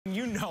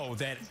You know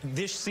that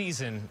this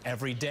season,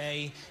 every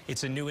day,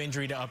 it's a new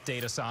injury to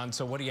update us on.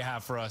 So what do you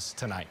have for us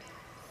tonight?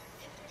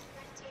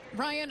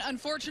 Ryan,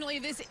 unfortunately,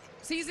 this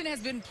season has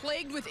been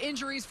plagued with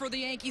injuries for the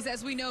Yankees.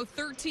 As we know,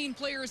 13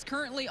 players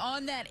currently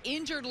on that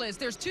injured list.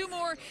 There's two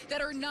more that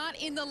are not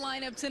in the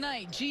lineup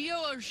tonight.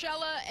 Gio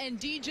Urshela and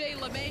DJ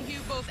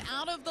LeMahieu both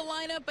out of the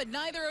lineup, but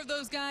neither of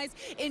those guys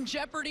in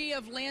jeopardy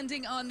of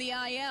landing on the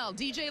IL.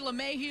 DJ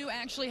LeMahieu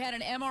actually had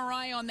an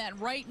MRI on that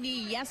right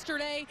knee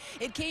yesterday.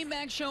 It came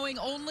back showing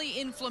only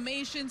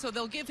inflammation, so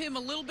they'll give him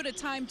a little bit of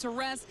time to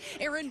rest.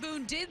 Aaron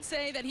Boone did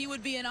say that he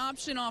would be an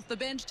option off the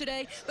bench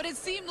today, but it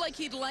seemed like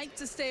he'd like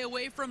to stay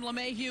away from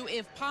LeMahieu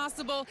if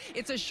possible.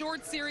 It's a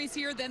short series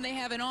here, then they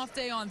have an off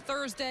day on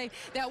Thursday.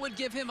 That would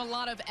give him a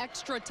lot of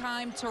extra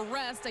time to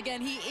rest.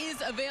 Again, he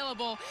is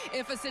available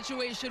if a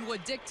situation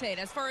would dictate.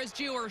 As far as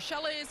Gio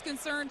Urshela is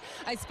concerned,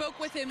 I spoke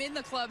with him in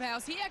the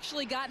clubhouse. He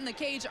actually got in the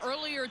cage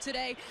earlier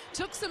today,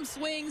 took some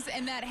swings,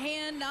 and that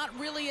hand, not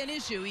really an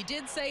issue. He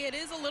did say it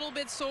is a little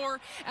bit sore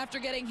after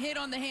getting hit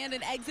on the hand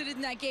and exited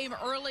in that game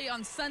early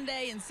on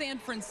Sunday in San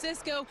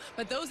Francisco,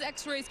 but those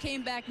x-rays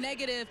came back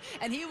negative,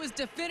 and he was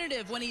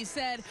definitive when he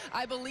said,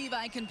 I believe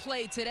I can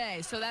play today.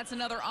 So that's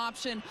another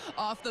option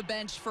off the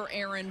bench for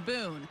Aaron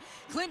Boone.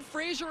 Clint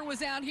Frazier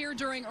was out here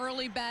during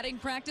early batting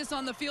practice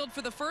on the field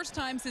for the first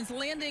time since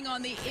landing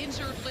on the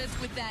injured list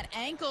with that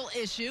ankle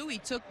issue. He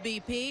took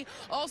BP,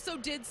 also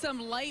did some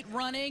light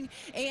running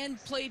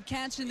and played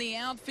catch in the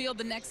outfield.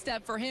 The next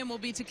step for him will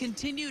be to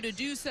continue to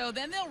do so.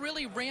 Then they'll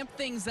really ramp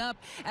things up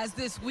as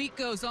this week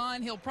goes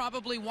on. He'll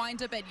probably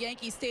wind up at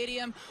Yankee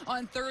Stadium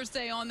on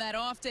Thursday on that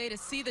off day to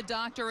see the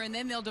doctor, and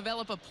then they'll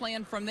develop a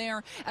plan from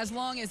there as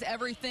long as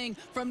everything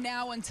from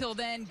now until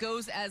then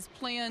goes as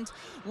planned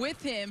with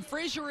him.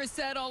 Frazier has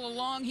said all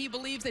along he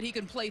believes that he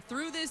can play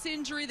through this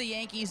injury. The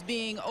Yankees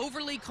being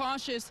overly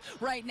cautious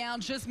right now,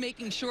 just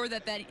making sure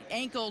that that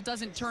ankle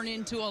doesn't turn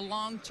into a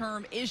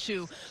long-term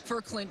issue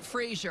for Clint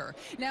Frazier.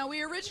 Now,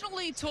 we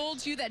originally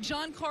told you that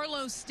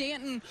Giancarlo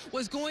Stanton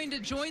was going to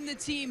join the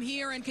team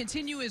here and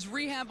continue his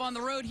rehab on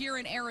the road here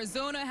in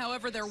Arizona.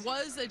 However, there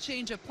was a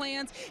change of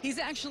plans. He's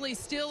actually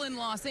still in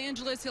Los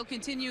Angeles. He'll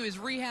continue his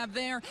rehab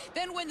there.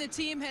 Then when the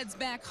team heads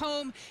back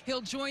home,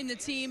 he'll join the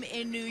team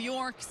in New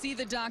York, see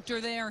the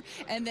doctor there,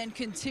 and then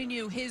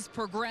continue his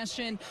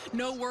progression.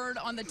 No word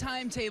on the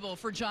timetable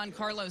for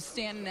Giancarlo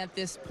Stanton at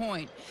this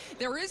point.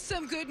 There is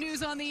some good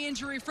news on the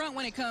injury front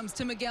when it comes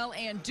to Miguel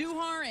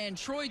Andujar and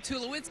Troy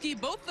Tulowitzki.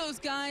 Both those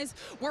guys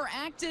were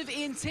active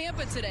in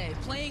Tampa today,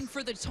 playing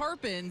for the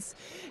Tarpons.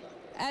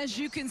 As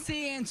you can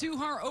see,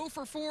 Andujar 0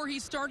 for 4. He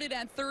started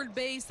at third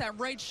base. That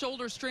right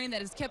shoulder strain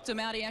that has kept him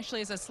out. He actually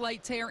has a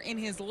slight tear in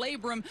his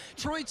labrum.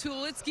 Troy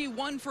Tulowitzki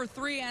 1 for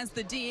 3 as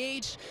the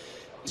DH.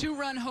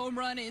 Two-run home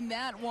run in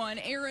that one.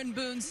 Aaron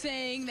Boone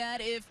saying that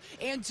if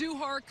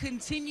Andujar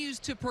continues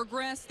to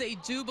progress, they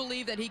do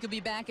believe that he could be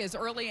back as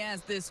early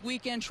as this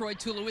weekend. Troy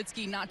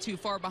Tulowitzki not too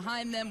far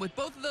behind them. With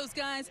both of those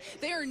guys,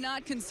 they are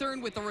not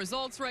concerned with the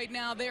results right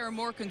now. They are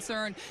more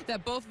concerned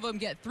that both of them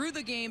get through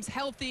the games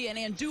healthy, and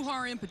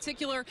Andujar in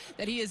particular,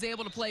 that he is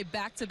able to play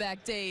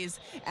back-to-back days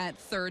at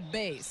third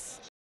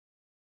base.